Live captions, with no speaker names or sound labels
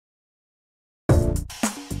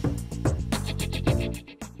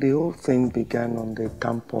The whole thing began on the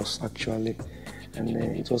campus, actually, and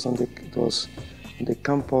it was on the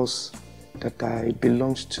campus that I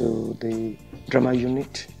belonged to the drama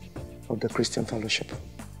unit of the Christian Fellowship.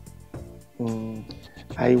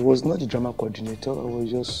 I was not the drama coordinator, I was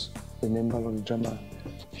just a member of the drama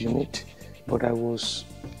unit, but I was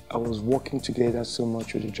working together so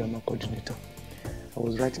much with the drama coordinator. I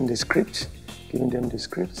was writing the script, giving them the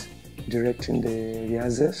script, directing the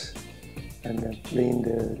rehearsals, and then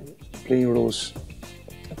playing roles,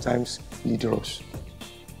 at times lead roles.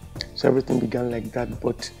 So everything began like that,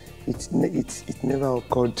 but it never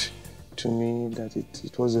occurred to me that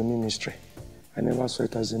it was a ministry. I never saw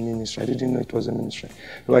it as a ministry. I didn't know it was a ministry.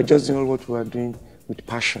 I just didn't know what we were doing with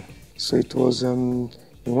passion. So it was in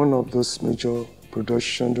one of those major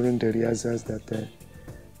productions during the rehearsals that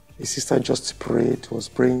a sister just was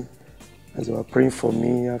praying, as they were praying for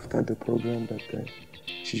me after the program, that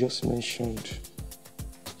she just mentioned,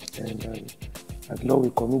 and Lord,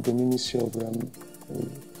 we commit the ministry of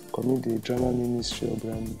commit the drama ministry of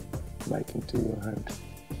Mike into your hand.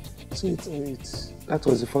 So that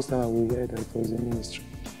was the first time I heard that it was a ministry.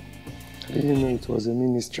 I didn't know it was a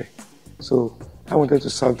ministry. So I wanted to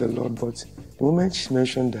serve the Lord, but the moment she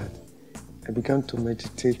mentioned that, I began to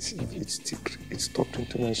meditate. It stopped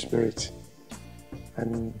into my spirit.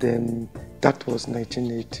 And then that was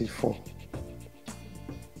 1984.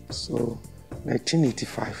 So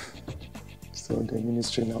 1985, so the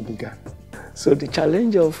ministry now began. So the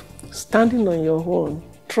challenge of standing on your own,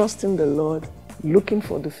 trusting the Lord, looking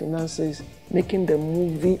for the finances, making the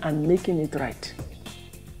movie and making it right.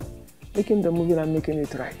 Making the movie and making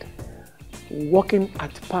it right. Working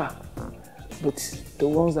at par with the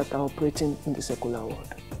ones that are operating in the secular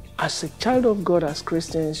world. As a child of God, as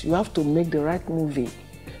Christians, you have to make the right movie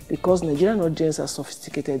because Nigerian audience are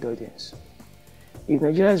sophisticated audience. If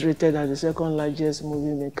Nigeria is rated as the second largest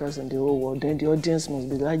movie makers in the whole world, then the audience must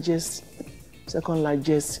be the second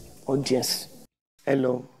largest audience.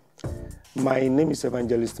 Hello, my name is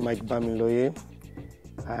Evangelist Bamiloye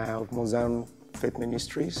of Mozambique Faith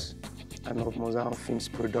Ministries and of Mozambique Films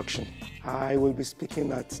Production. I will be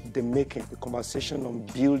speaking at The Making, a conversation on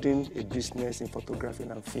building a business in photography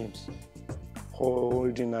and films,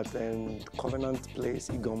 holding at Covenant Place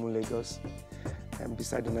Iganmu, Lagos, and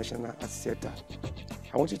beside the National Arts Theatre.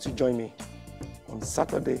 I want you to join me on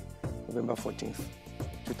Saturday, November 14th,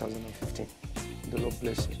 2015. The Lord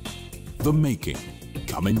bless you. The Making,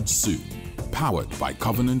 coming soon. Powered by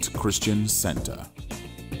Covenant Christian Center.